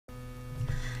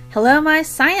Hello, my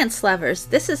science lovers.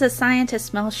 This is a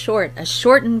Scientist Mel Short, a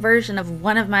shortened version of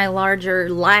one of my larger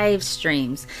live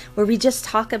streams where we just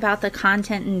talk about the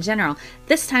content in general.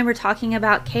 This time we're talking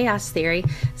about chaos theory,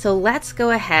 so let's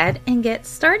go ahead and get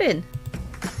started.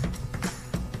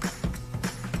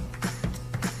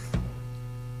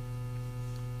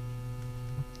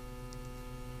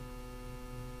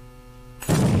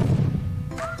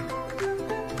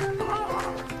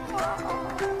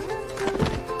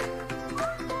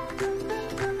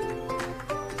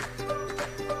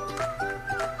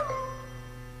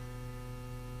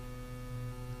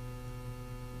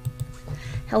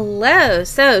 Hello,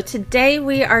 so today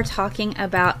we are talking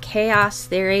about chaos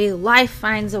theory, life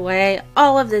finds a way,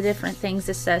 all of the different things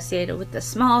associated with the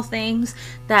small things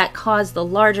that cause the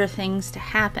larger things to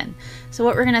happen. So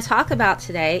what we're going to talk about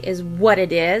today is what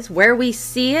it is, where we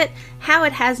see it, how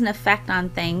it has an effect on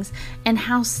things, and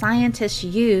how scientists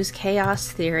use chaos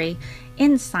theory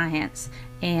in science,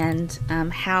 and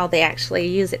how they actually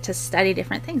use it to study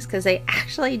different things, because they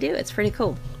actually do. It's pretty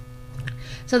cool.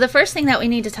 So the first thing that we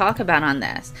need to talk about on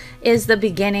this is the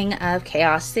beginning of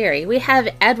chaos theory. We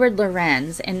have Edward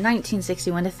Lorenz in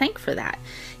 1961 to thank for that.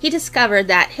 He discovered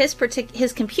that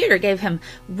his computer gave him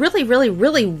really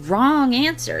wrong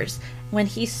answers when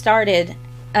he started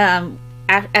at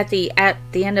the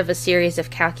end of a series of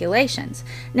calculations.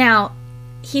 Now,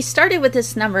 he started with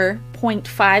this number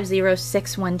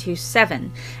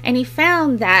 0.506127, and he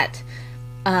found that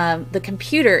the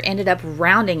computer ended up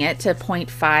rounding it to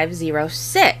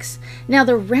 0.506. Now,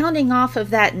 the rounding off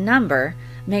of that number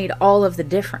made all of the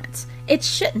difference. It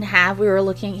shouldn't have.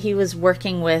 He was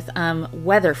working with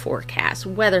weather forecasts,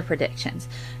 weather predictions.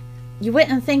 You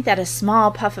wouldn't think that a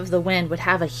small puff of the wind would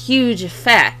have a huge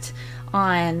effect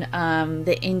on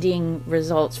the ending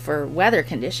results for weather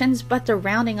conditions, but the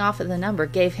rounding off of the number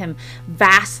gave him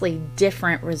vastly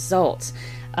different results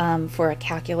for a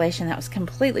calculation that was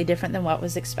completely different than what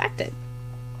was expected.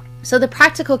 So the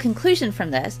practical conclusion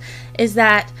from this is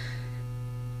that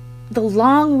the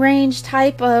long-range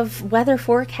type of weather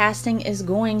forecasting is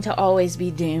going to always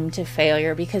be doomed to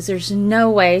failure, because there's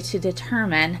no way to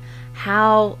determine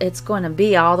how it's going to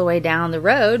be all the way down the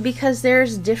road, because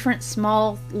there's different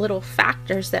small little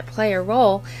factors that play a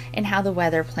role in how the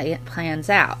weather plans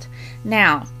out.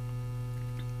 Now,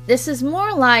 this is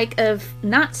more like of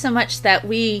not so much that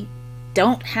we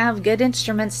don't have good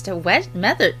instruments to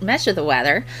measure the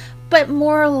weather, but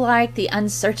more like the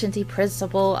uncertainty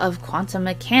principle of quantum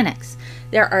mechanics.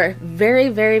 There are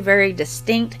very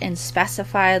distinct and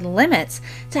specified limits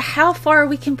to how far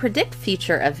we can predict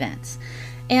future events.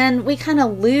 And we kind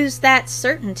of lose that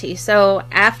certainty. So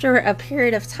after a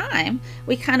period of time,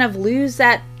 we kind of lose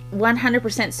that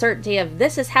 100% certainty of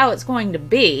this is how it's going to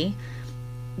be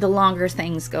the longer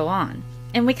things go on.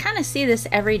 And we kind of see this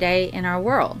every day in our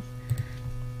world.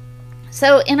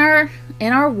 So in our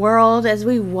world, as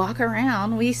we walk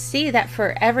around, we see that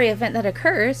for every event that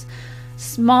occurs,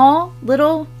 small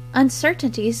little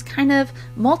uncertainties kind of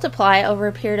multiply over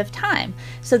a period of time.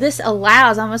 So this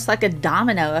allows almost like a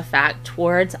domino effect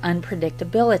towards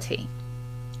unpredictability.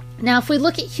 Now, if we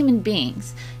look at human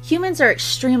beings, humans are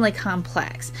extremely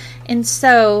complex, and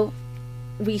so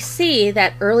we see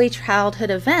that early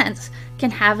childhood events can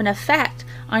have an effect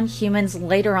on humans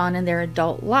later on in their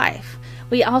adult life.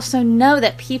 We also know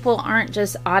that people aren't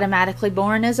just automatically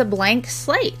born as a blank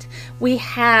slate. We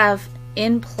have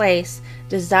in place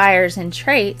desires and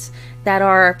traits that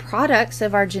are products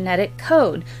of our genetic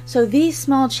code. So these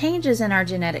small changes in our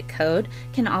genetic code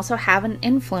can also have an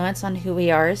influence on who we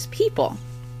are as people.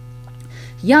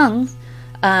 Jung,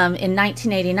 in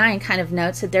 1989, kind of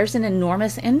notes that there's an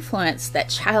enormous influence that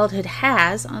childhood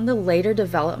has on the later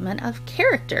development of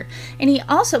character. And he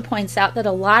also points out that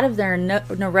a lot of their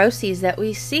neuroses that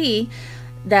we see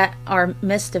that are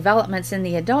misdevelopments in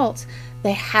the adults,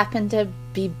 they happen to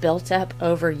be built up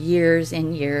over years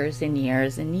and years and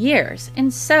years and years.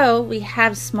 And so we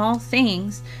have small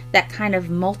things that kind of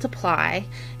multiply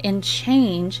and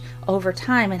change over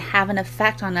time and have an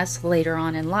effect on us later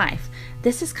on in life.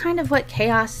 This is kind of what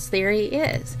chaos theory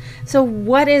is. So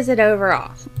what is it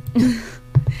overall?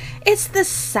 It's the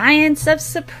science of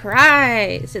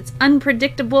surprise. It's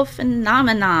unpredictable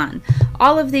phenomenon.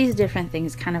 All of these different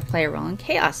things kind of play a role in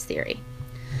chaos theory.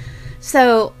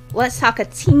 So let's talk a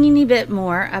teeny bit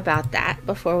more about that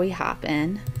before we hop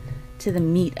in to the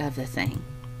meat of the thing.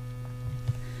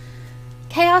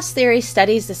 Chaos theory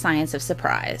studies the science of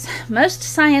surprise. Most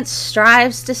science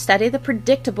strives to study the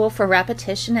predictable for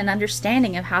repetition and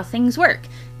understanding of how things work.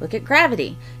 Look at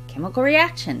gravity, chemical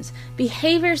reactions,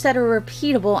 behaviors that are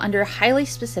repeatable under highly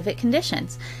specific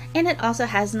conditions. And it also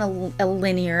has a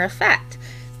linear effect.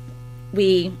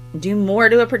 we do more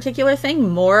to a particular thing,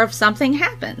 more of something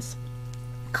happens.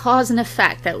 Cause and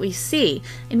effect that we see,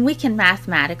 and we can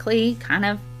mathematically kind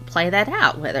of play that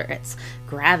out, whether it's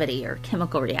gravity or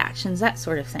chemical reactions, that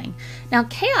sort of thing. Now,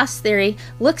 chaos theory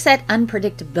looks at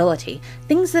unpredictability,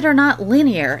 things that are not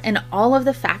linear, and all of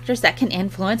the factors that can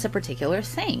influence a particular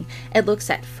thing. It looks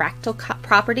at fractal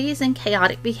properties and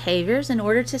chaotic behaviors in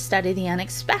order to study the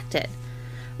unexpected.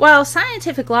 While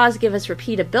scientific laws give us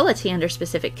repeatability under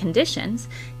specific conditions,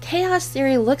 chaos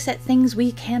theory looks at things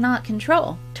we cannot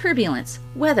control: turbulence,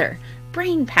 weather,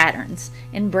 brain patterns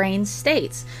and brain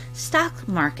states, stock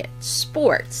market,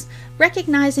 sports,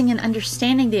 recognizing and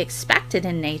understanding the expected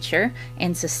in nature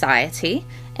and society,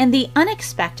 and the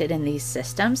unexpected in these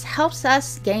systems helps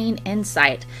us gain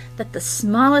insight that the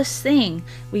smallest thing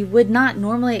we would not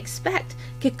normally expect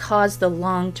could cause the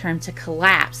long term to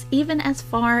collapse, even as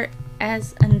far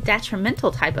as a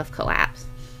detrimental type of collapse.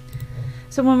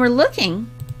 So when we're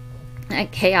looking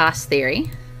at chaos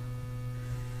theory,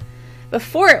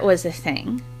 before it was a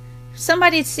thing,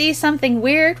 somebody'd see something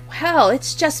weird, well,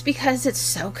 it's just because it's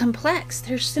so complex.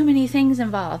 There's so many things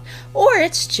involved. Or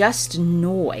it's just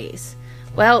noise.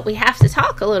 Well, we have to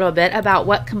talk a little bit about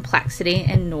what complexity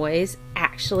and noise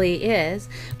actually is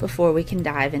before we can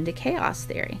dive into chaos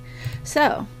theory.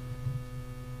 So,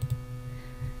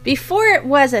 before it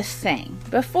was a thing,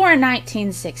 before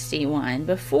 1961,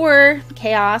 before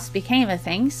chaos became a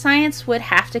thing, science would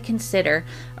have to consider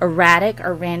erratic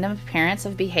or random appearance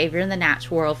of behavior in the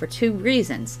natural world for two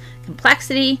reasons: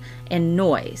 complexity and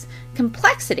noise.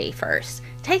 Complexity, first,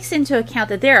 takes into account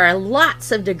that there are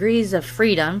lots of degrees of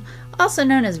freedom, also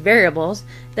known as variables,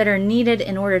 that are needed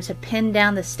in order to pin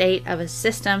down the state of a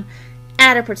system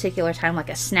at a particular time, like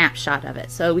a snapshot of it.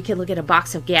 So we could look at a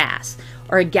box of gas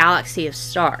or a galaxy of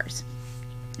stars.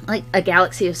 Like a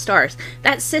galaxy of stars.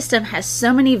 That system has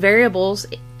so many variables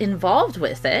involved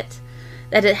with it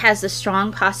that it has the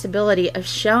strong possibility of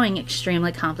showing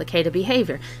extremely complicated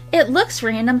behavior. It looks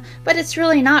random, but it's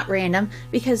really not random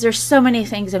because there's so many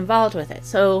things involved with it.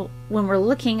 So when we're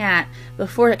looking at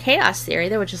before the chaos theory,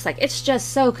 they were just like, it's just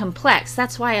so complex.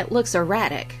 That's why it looks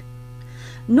erratic.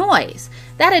 Noise,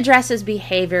 that addresses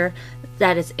behavior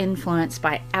that is influenced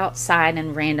by outside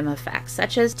and random effects,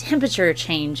 such as temperature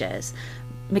changes,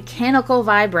 mechanical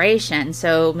vibration.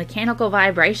 So mechanical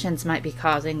vibrations might be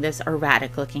causing this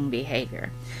erratic looking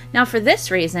behavior. Now, for this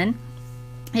reason,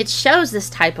 it shows this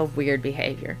type of weird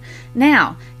behavior.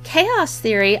 Now, chaos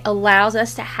theory allows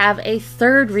us to have a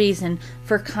third reason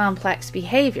for complex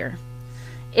behavior.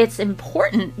 It's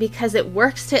important because it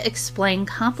works to explain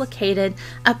complicated,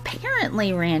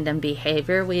 apparently random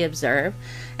behavior we observe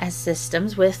as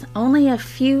systems with only a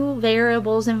few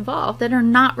variables involved that are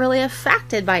not really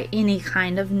affected by any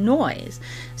kind of noise.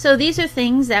 So these are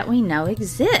things that we know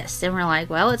exist, and we're like,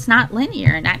 well, it's not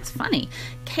linear, and that's funny.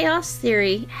 Chaos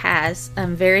theory has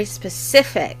very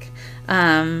specific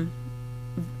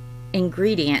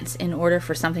ingredients in order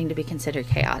for something to be considered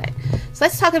chaotic. So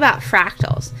let's talk about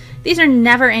fractals. These are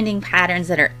never-ending patterns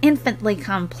that are infinitely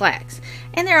complex,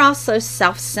 and they're also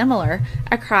self-similar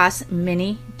across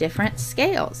many different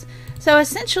scales. So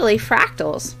essentially,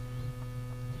 fractals,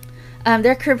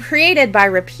 they're created by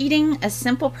repeating a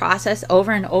simple process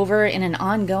over and over in an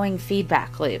ongoing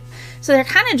feedback loop. So they're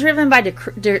kind of driven by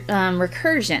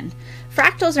recursion.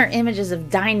 Fractals are images of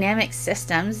dynamic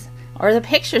systems, or the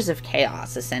pictures of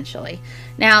chaos, essentially.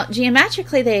 Now,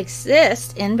 geometrically, they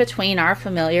exist in between our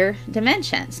familiar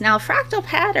dimensions. Now, fractal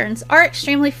patterns are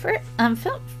extremely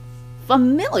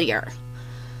familiar.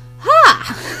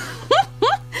 Ha!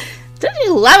 Don't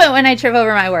you love it when I trip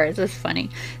over my words? It's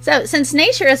funny. So, since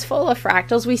nature is full of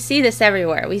fractals, we see this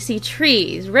everywhere. We see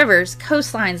trees, rivers,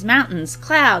 coastlines, mountains,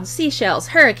 clouds, seashells,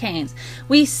 hurricanes.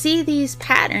 We see these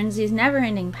patterns, these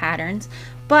never-ending patterns,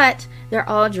 but they're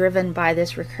all driven by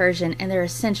this recursion, and they're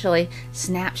essentially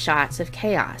snapshots of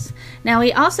chaos. Now,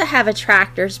 we also have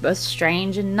attractors, both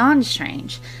strange and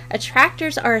non-strange.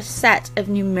 Attractors are a set of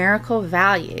numerical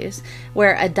values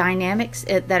where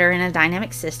that are in a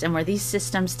dynamic system, where these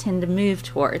systems tend to move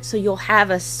towards. So you'll have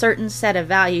a certain set of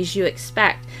values you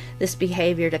expect this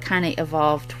behavior to kind of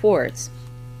evolve towards.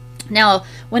 Now,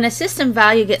 when a system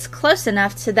value gets close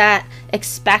enough to that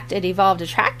expected evolved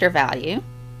attractor value,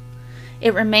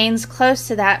 it remains close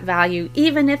to that value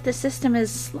even if the system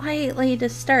is slightly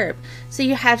disturbed. So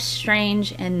you have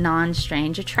strange and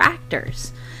non-strange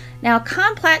attractors. Now,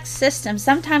 complex systems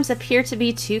sometimes appear to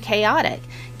be too chaotic,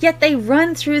 yet they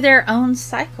run through their own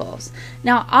cycles.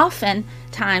 Now,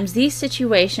 oftentimes these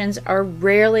situations are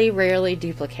rarely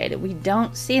duplicated. We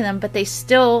don't see them, but they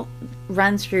still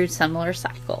run through similar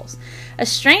cycles. A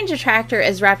strange attractor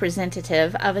is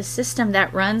representative of a system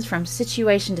that runs from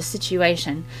situation to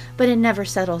situation, but it never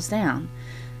settles down.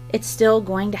 It's still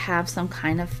going to have some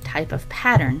kind of type of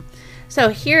pattern. So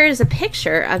here is a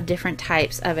picture of different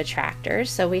types of attractors.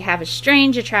 So we have a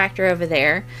strange attractor over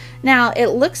there. Now it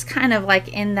looks kind of like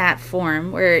in that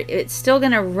form where it's still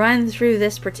going to run through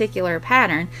this particular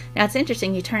pattern. Now it's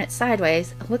interesting, you turn it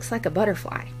sideways, it looks like a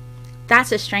butterfly.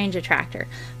 That's a strange attractor.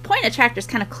 Point attractor is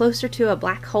kind of closer to a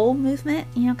black hole movement,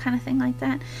 kind of thing like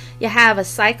that. You have a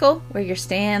cycle, where your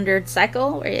standard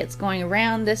cycle, where it's going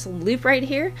around this loop right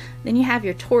here. Then you have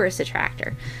your torus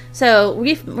attractor. So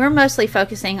we're mostly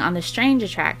focusing on the strange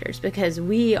attractors because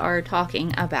we are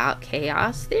talking about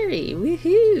chaos theory.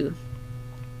 Woohoo!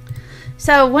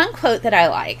 So one quote that I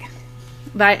like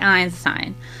by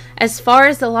Einstein: as far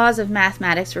as the laws of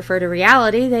mathematics refer to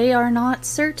reality, they are not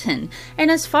certain. And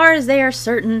as far as they are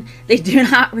certain, they do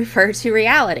not refer to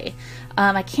reality.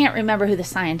 I can't remember who the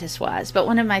scientist was, but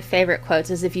one of my favorite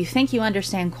quotes is, if you think you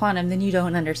understand quantum, then you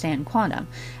don't understand quantum.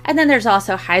 And then there's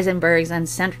also Heisenberg's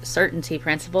uncertainty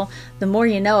principle. The more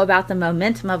you know about the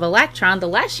momentum of an electron, the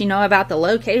less you know about the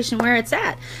location where it's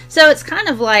at. So it's kind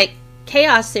of like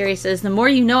chaos theory says, the more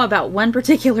you know about one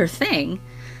particular thing,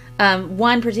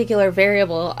 one particular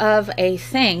variable of a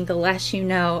thing, the less you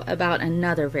know about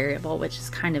another variable, which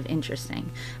is kind of interesting.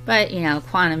 But,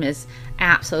 quantum is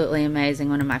absolutely amazing.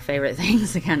 One of my favorite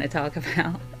things to kind of talk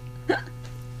about.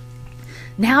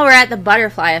 Now we're at the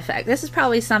butterfly effect. This is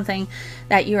probably something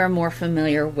that you are more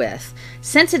familiar with.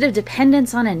 Sensitive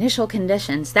dependence on initial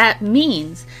conditions. That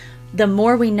means the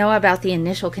more we know about the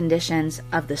initial conditions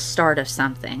of the start of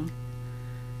something,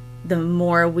 the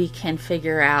more we can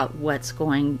figure out what's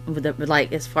going,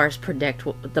 like as far as predict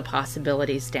the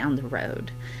possibilities down the road.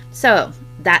 So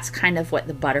that's kind of what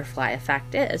the butterfly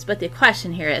effect is. But the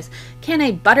question here is, can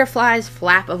a butterfly's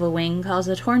flap of a wing cause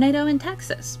a tornado in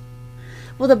Texas?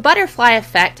 Well, the butterfly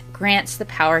effect grants the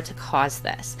power to cause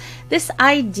this. This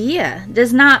idea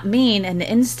does not mean an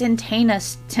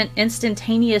instantaneous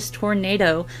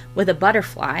tornado with a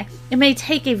butterfly. It may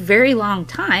take a very long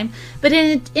time, but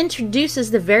it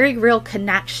introduces the very real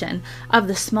connection of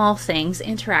the small things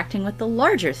interacting with the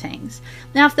larger things.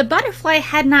 Now, if the butterfly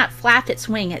had not flapped its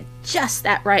wing at just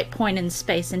that right point in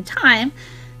space and time,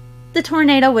 the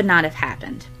tornado would not have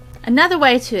happened. Another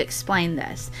way to explain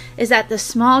this is that the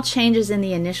small changes in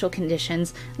the initial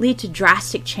conditions lead to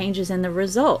drastic changes in the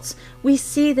results. We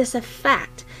see this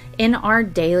effect in our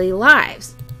daily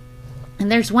lives.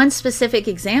 And there's one specific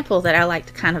example that I like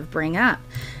to kind of bring up.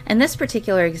 And this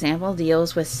particular example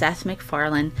deals with Seth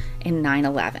MacFarlane in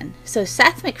 9/11. So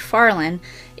Seth MacFarlane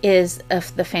is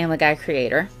the Family Guy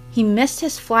creator. He missed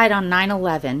his flight on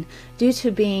 9/11 due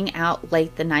to being out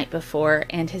late the night before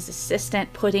and his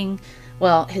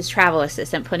travel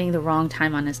assistant putting the wrong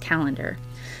time on his calendar.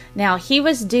 Now, he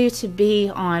was due to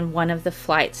be on one of the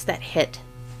flights that hit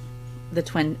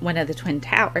one of the Twin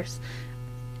Towers.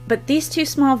 But these two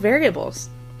small variables,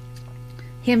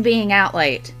 him being out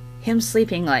late, him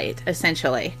sleeping late,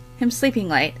 essentially, him sleeping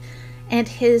late, and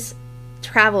his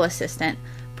travel assistant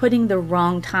putting the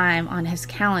wrong time on his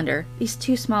calendar, these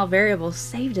two small variables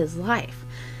saved his life.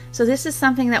 So this is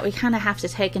something that we kind of have to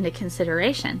take into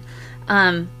consideration.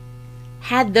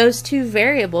 Had those two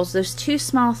variables, those two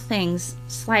small things,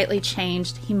 slightly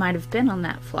changed, he might have been on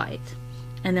that flight.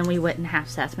 And then we wouldn't have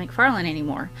Seth MacFarlane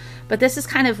anymore. But this is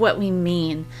kind of what we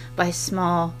mean by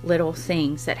small little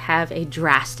things that have a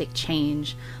drastic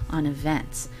change on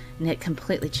events. And it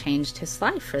completely changed his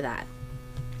life for that.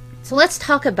 So let's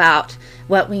talk about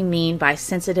what we mean by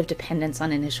sensitive dependence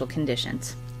on initial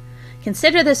conditions.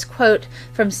 Consider this quote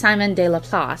from Simon de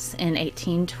Laplace in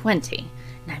 1820.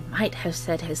 And I might have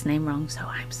said his name wrong, so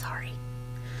I'm sorry.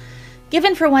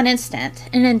 Given for one instant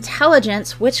an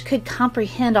intelligence which could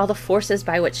comprehend all the forces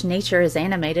by which nature is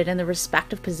animated and the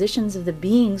respective positions of the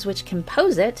beings which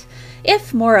compose it,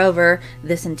 if, moreover,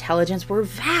 this intelligence were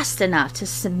vast enough to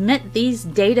submit these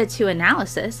data to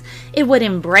analysis, it would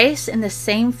embrace in the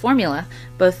same formula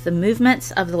both the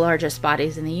movements of the largest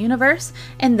bodies in the universe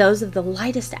and those of the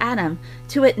lightest atom.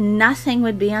 To it nothing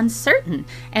would be uncertain,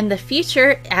 and the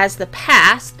future as the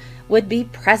past would be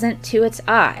present to its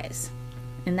eyes.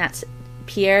 And that's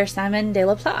Pierre Simon de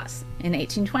Laplace in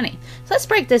 1820. So let's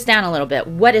break this down a little bit.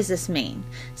 What does this mean?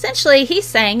 Essentially, he's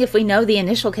saying if we know the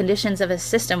initial conditions of a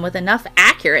system with enough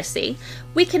accuracy,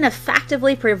 we can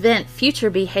effectively prevent future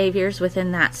behaviors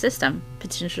within that system,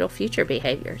 potential future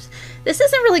behaviors. This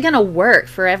isn't really going to work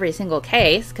for every single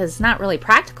case because it's not really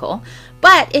practical,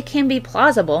 but it can be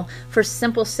plausible for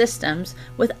simple systems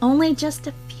with only just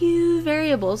a few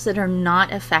variables that are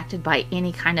not affected by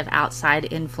any kind of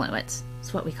outside influence.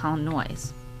 It's what we call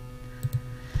noise.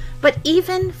 But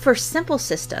even for simple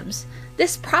systems,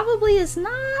 this probably is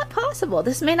not possible.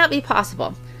 This may not be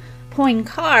possible.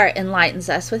 Poincare enlightens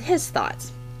us with his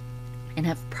thoughts. And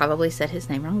I've probably said his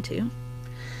name wrong too.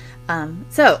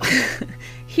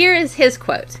 Here is his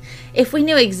quote. If we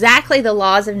knew exactly the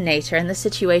laws of nature and the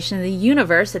situation of the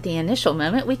universe at the initial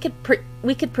moment, we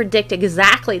could predict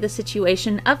exactly the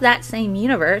situation of that same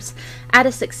universe at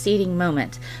a succeeding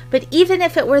moment. But even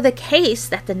if it were the case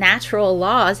that the natural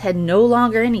laws had no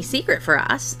longer any secret for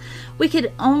us, we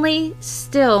could only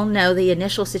still know the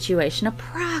initial situation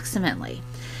approximately.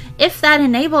 If that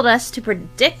enabled us to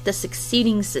predict the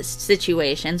succeeding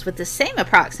situations with the same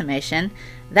approximation,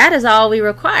 that is all we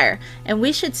require, and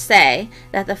we should say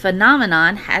that the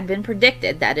phenomenon had been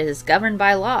predicted, that it is governed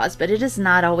by laws, but it is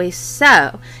not always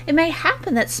so. It may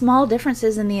happen that small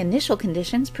differences in the initial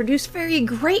conditions produce very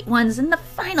great ones in the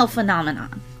final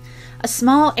phenomenon. A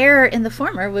small error in the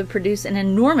former would produce an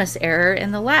enormous error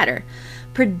in the latter.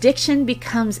 Prediction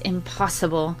becomes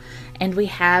impossible, and we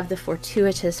have the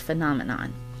fortuitous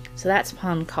phenomenon. So that's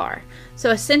Poincare.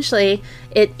 So essentially,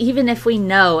 even if we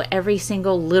know every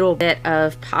single little bit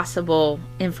of possible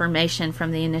information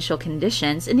from the initial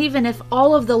conditions, and even if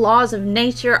all of the laws of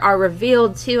nature are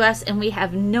revealed to us and we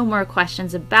have no more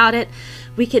questions about it,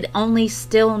 we could only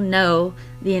still know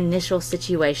the initial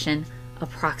situation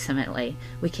approximately.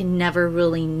 We can never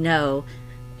really know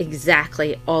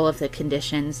exactly all of the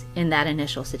conditions in that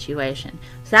initial situation.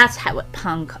 So that's what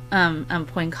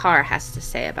Poincare has to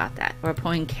say about that, or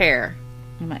Poincare.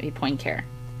 It might be Poincare.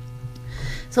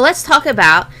 So let's talk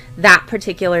about that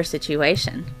particular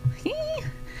situation.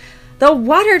 The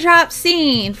water drop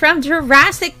scene from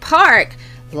Jurassic Park.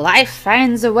 Life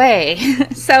finds a way.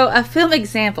 So a film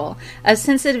example of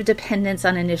sensitive dependence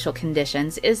on initial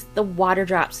conditions is the water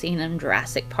drop scene in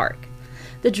Jurassic Park.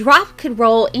 The drop could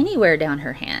roll anywhere down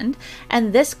her hand,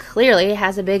 and this clearly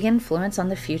has a big influence on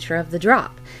the future of the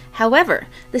drop. However,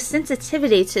 the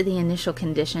sensitivity to the initial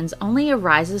conditions only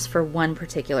arises for one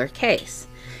particular case.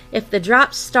 If the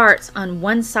drop starts on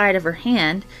one side of her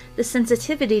hand, the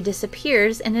sensitivity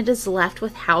disappears and it is left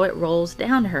with how it rolls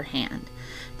down her hand.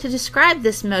 To describe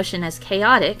this motion as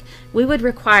chaotic, we would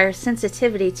require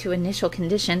sensitivity to initial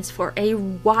conditions for a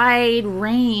wide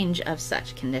range of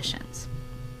such conditions.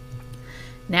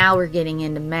 Now we're getting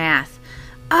into math.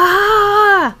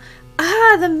 The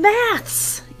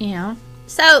maths,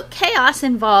 So chaos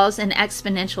involves an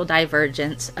exponential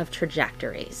divergence of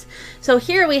trajectories. So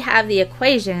here we have the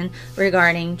equation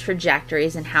regarding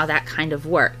trajectories and how that kind of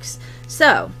works.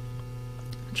 So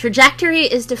trajectory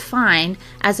is defined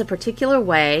as a particular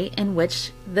way in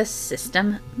which the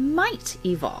system might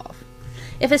evolve.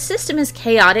 If a system is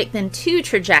chaotic, then two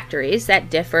trajectories that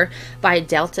differ by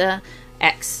delta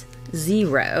x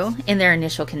 0 in their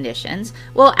initial conditions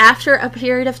will, after a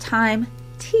period of time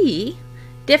t,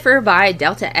 differ by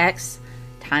delta x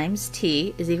times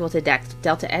t is equal to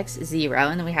delta x 0,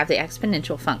 and then we have the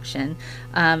exponential function.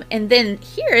 And then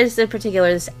here is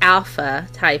this alpha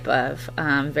type of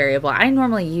variable. I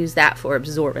normally use that for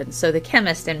absorbance. So the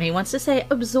chemist in me wants to say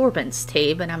absorbance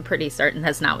t, but I'm pretty certain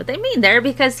that's not what they mean there,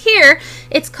 because here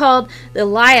it's called the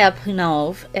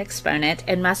Lyapunov exponent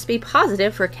and must be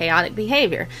positive for chaotic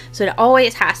behavior. So it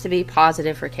always has to be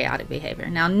positive for chaotic behavior.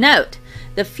 Now note,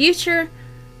 the future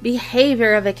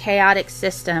behavior of a chaotic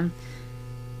system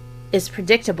is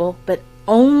predictable, but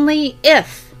only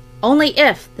if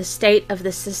the state of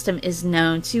the system is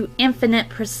known to infinite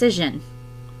precision.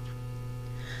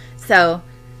 So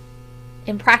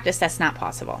in practice, that's not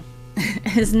possible.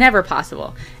 It's never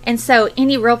possible. And so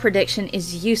any real prediction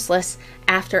is useless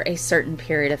after a certain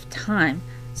period of time.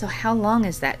 So how long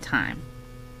is that time?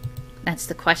 That's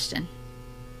the question.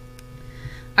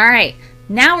 All right,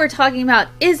 now we're talking about,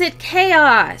 is it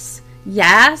chaos?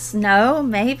 Yes, no,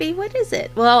 maybe. What is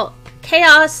it? Well,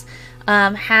 chaos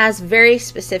has very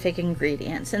specific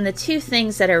ingredients, and the two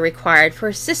things that are required for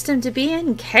a system to be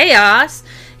in chaos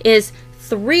is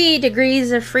 3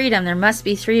 degrees of freedom. There must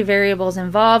be 3 variables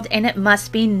involved, and it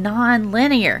must be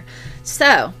non-linear.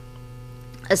 So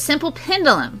a simple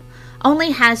pendulum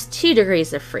only has 2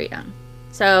 degrees of freedom.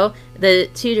 So the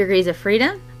 2 degrees of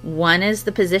freedom, one is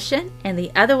the position and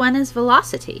the other one is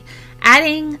velocity.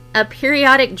 Adding a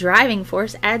periodic driving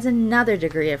force adds another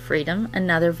degree of freedom,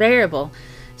 another variable.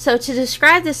 So to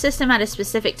describe the system at a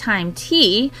specific time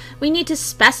t, we need to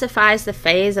specify the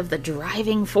phase of the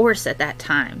driving force at that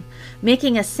time.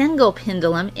 Making a single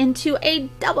pendulum into a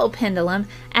double pendulum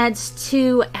adds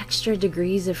 2 extra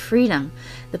degrees of freedom,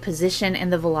 the position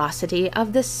and the velocity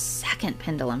of the second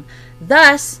pendulum,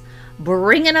 thus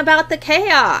bringing about the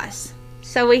chaos.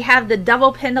 So we have the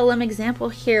double pendulum example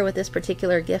here with this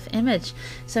particular GIF image.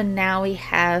 So now we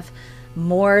have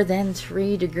more than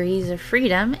 3 degrees of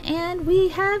freedom, and we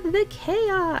have the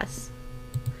chaos.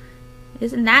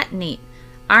 Isn't that neat?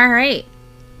 All right,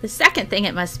 the second thing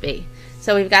it must be.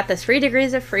 So we've got the 3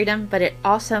 degrees of freedom, but it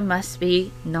also must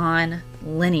be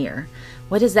non-linear.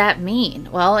 What does that mean?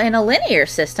 Well, in a linear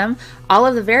system, all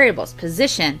of the variables,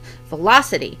 position,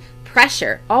 velocity,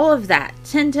 pressure, all of that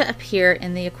tend to appear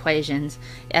in the equations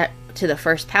to the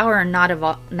first power or not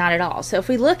at all. So if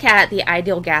we look at the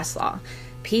ideal gas law,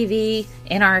 PV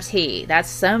nRT, that's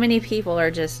so many people are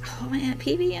just, oh man,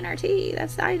 PV nRT,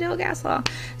 that's the ideal gas law.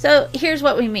 So here's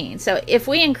what we mean. So if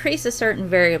we increase a certain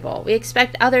variable, we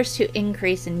expect others to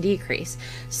increase and decrease.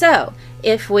 So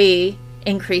if we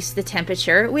increase the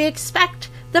temperature, we expect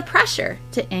the pressure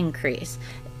to increase.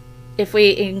 If we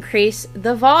increase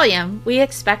the volume, we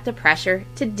expect the pressure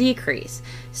to decrease.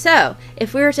 So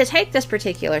if we were to take this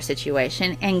particular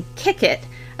situation and kick it,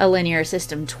 a linear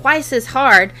system, twice as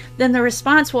hard, then the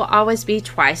response will always be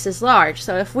twice as large.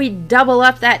 So if we double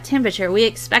up that temperature, we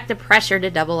expect the pressure to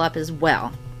double up as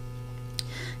well.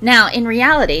 Now, in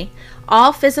reality,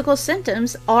 all physical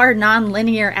systems are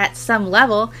nonlinear at some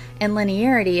level, and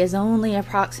linearity is only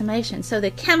approximation. So the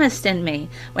chemist in me,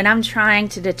 when I'm trying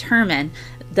to determine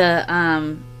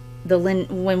when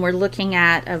we're looking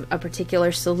at a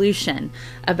particular solution,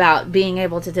 about being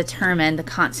able to determine the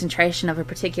concentration of a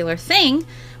particular thing,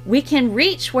 we can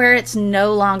reach where it's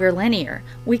no longer linear.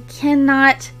 We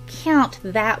cannot count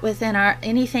that within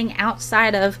anything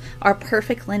outside of our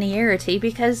perfect linearity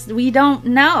because we don't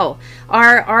know.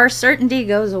 Our certainty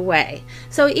goes away.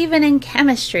 So even in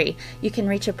chemistry, you can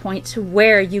reach a point to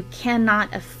where you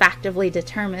cannot effectively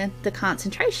determine the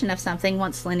concentration of something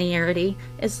once linearity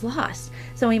is lost.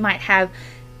 So we might have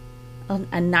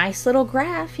a nice little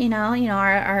graph,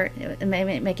 our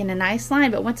making a nice line,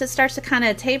 but once it starts to kind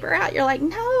of taper out, you're like,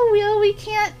 no,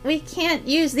 we can't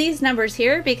use these numbers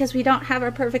here because we don't have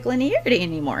our perfect linearity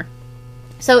anymore.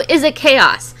 So is it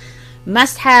chaos?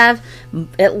 Must have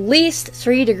at least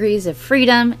 3 degrees of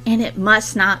freedom, and it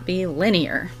must not be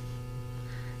linear.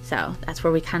 So that's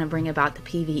where we kind of bring about the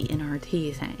PV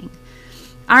nRT thing.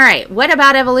 All right, what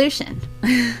about evolution?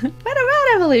 What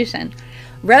about evolution?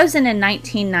 Rosen in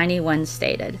 1991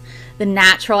 stated, the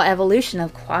natural evolution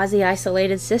of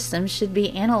quasi-isolated systems should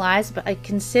be analyzed by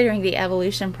considering the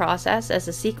evolution process as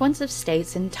a sequence of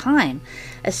states in time.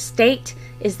 A state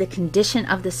is the condition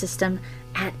of the system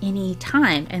at any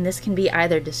time, and this can be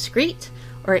either discrete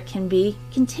or it can be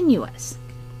continuous.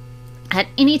 At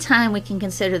any time, we can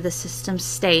consider the system's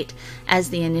state as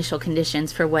the initial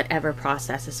conditions for whatever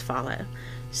processes follow.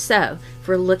 So, if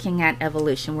we're looking at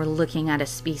evolution, we're looking at a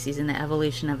species and the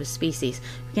evolution of a species,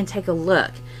 we can take a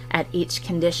look at each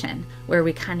condition where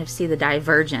we kind of see the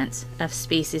divergence of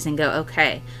species and go,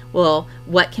 okay, well,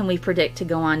 what can we predict to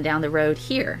go on down the road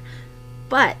here?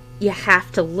 But you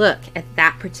have to look at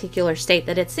that particular state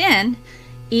that it's in,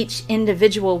 each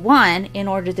individual one, in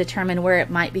order to determine where it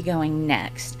might be going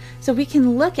next. So we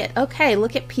can look at, okay,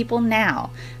 look at people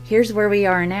now. Here's where we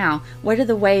are now. What are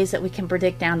the ways that we can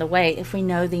predict down the way if we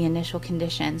know the initial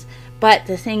conditions? But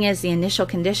the thing is, the initial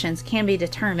conditions can be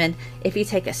determined if you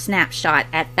take a snapshot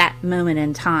at that moment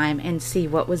in time and see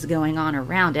what was going on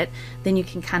around it, then you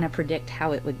can kind of predict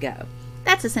how it would go.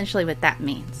 That's essentially what that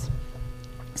means.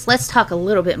 So let's talk a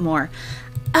little bit more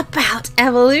about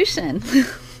evolution.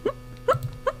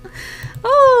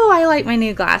 Oh, I like my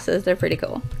new glasses. They're pretty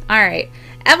cool. All right.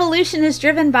 Evolution is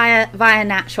driven via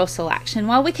natural selection.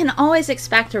 While we can always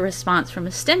expect a response from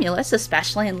a stimulus,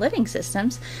 especially in living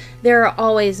systems, there are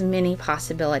always many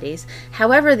possibilities.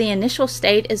 However, the initial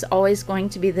state is always going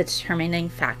to be the determining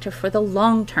factor for the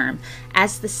long term.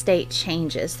 As the state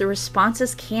changes, the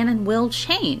responses can and will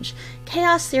change.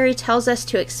 Chaos theory tells us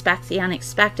to expect the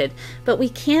unexpected, but we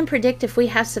can predict if we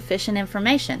have sufficient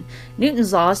information.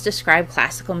 Newton's laws describe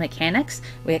classical mechanics.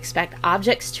 We expect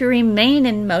objects to remain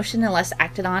in motion unless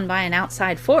acted on by an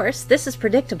outside force. This is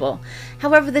predictable.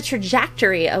 However, the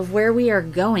trajectory of where we are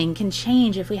going can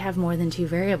change if we have more than 2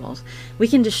 variables. We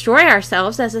can destroy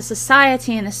ourselves as a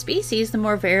society and a species the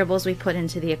more variables we put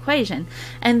into the equation,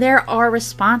 and there are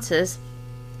responses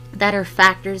that are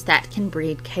factors that can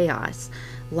breed chaos.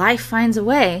 life finds a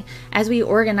way as we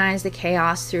organize the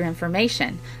chaos through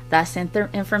information, thus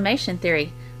information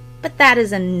theory. But that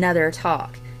is another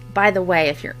talk. By the way,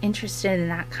 if you're interested in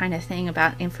that kind of thing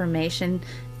about information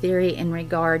theory in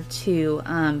regard to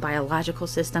biological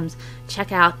systems,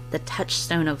 check out The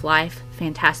Touchstone of Life,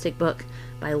 fantastic book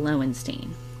by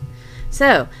Lowenstein.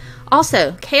 So,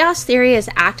 also, chaos theory is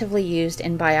actively used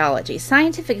in biology.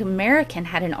 Scientific American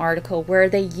had an article where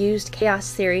they used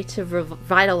chaos theory to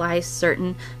revitalize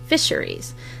certain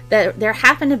fisheries. There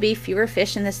happen to be fewer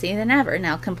fish in the sea than ever.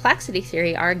 Now, complexity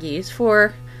theory argues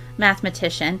for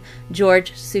mathematician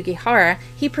George Sugihara,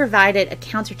 he provided a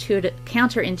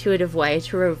counterintuitive way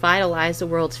to revitalize the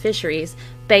world's fisheries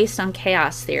based on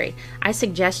chaos theory. I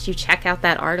suggest you check out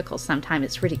that article sometime.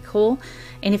 It's really cool.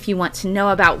 And if you want to know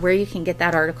about where you can get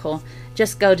that article,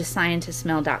 just go to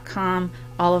scientistmel.com.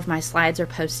 All of my slides are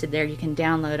posted there. You can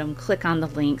download them, click on the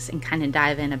links, and kind of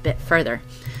dive in a bit further.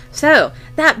 So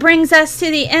that brings us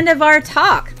to the end of our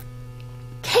talk.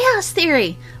 Chaos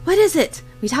theory. What is it?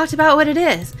 We talked about what it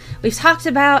is. We've talked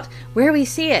about where we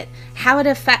see it, how it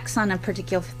affects on a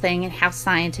particular thing, and how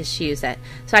scientists use it.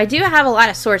 So I do have a lot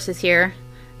of sources here.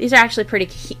 These are actually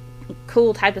pretty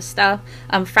cool type of stuff.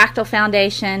 Fractal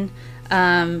Foundation.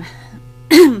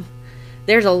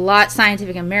 There's a lot,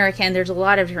 Scientific American. There's a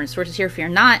lot of different sources here. If you're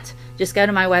not, just go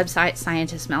to my website,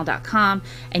 scientistmel.com,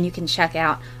 and you can check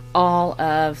out all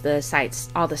of the sites,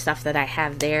 all the stuff that I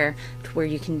have there where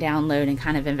you can download and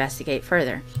kind of investigate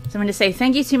further. So I'm going to say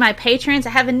thank you to my patrons.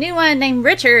 I have a new one named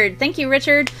Richard. Thank you,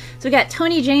 Richard. So we got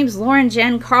Tony, James, Lauren,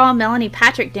 Jen, Carl, Melanie,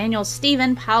 Patrick, Daniel,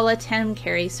 Stephen, Paula, Tim,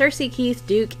 Carrie, Cersei, Keith,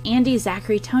 Duke, Andy,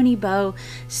 Zachary, Tony, Bo,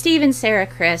 Stephen, Sarah,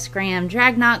 Chris, Graham,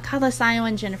 Dragnot, Carlos,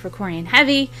 Iowan, Jennifer, Corey, and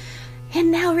Heavy. And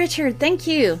now, Richard, thank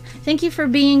you. Thank you for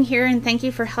being here, and thank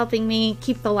you for helping me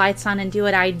keep the lights on and do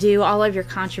what I do. All of your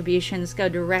contributions go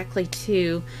directly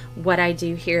to what I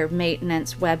do here,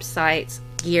 maintenance, websites,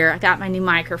 gear. I got my new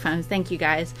microphones. Thank you,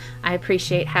 guys. I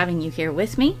appreciate having you here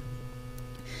with me,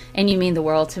 and you mean the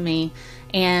world to me.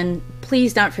 And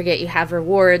please don't forget you have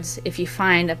rewards. If you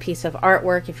find a piece of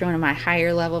artwork, if you're one of my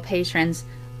higher level patrons,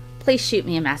 please shoot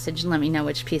me a message and let me know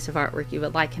which piece of artwork you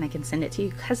would like, and I can send it to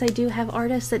you, because I do have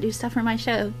artists that do stuff for my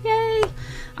show. Yay!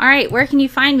 All right, where can you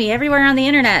find me? Everywhere on the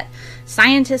internet.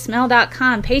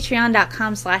 Scientistmel.com,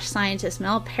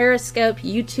 patreon.com/scientistmel, Periscope,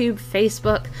 YouTube,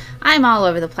 Facebook. I'm all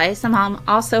over the place. I'm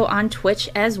also on Twitch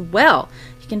as well.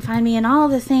 You can find me in all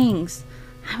the things.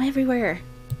 I'm everywhere.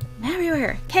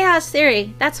 Everywhere. Chaos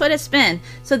theory. That's what it's been.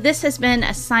 So this has been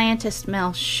a Scientist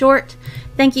Mel short.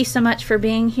 Thank you so much for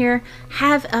being here.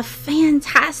 Have a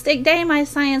fantastic day, my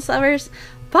science lovers.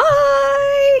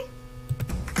 Bye!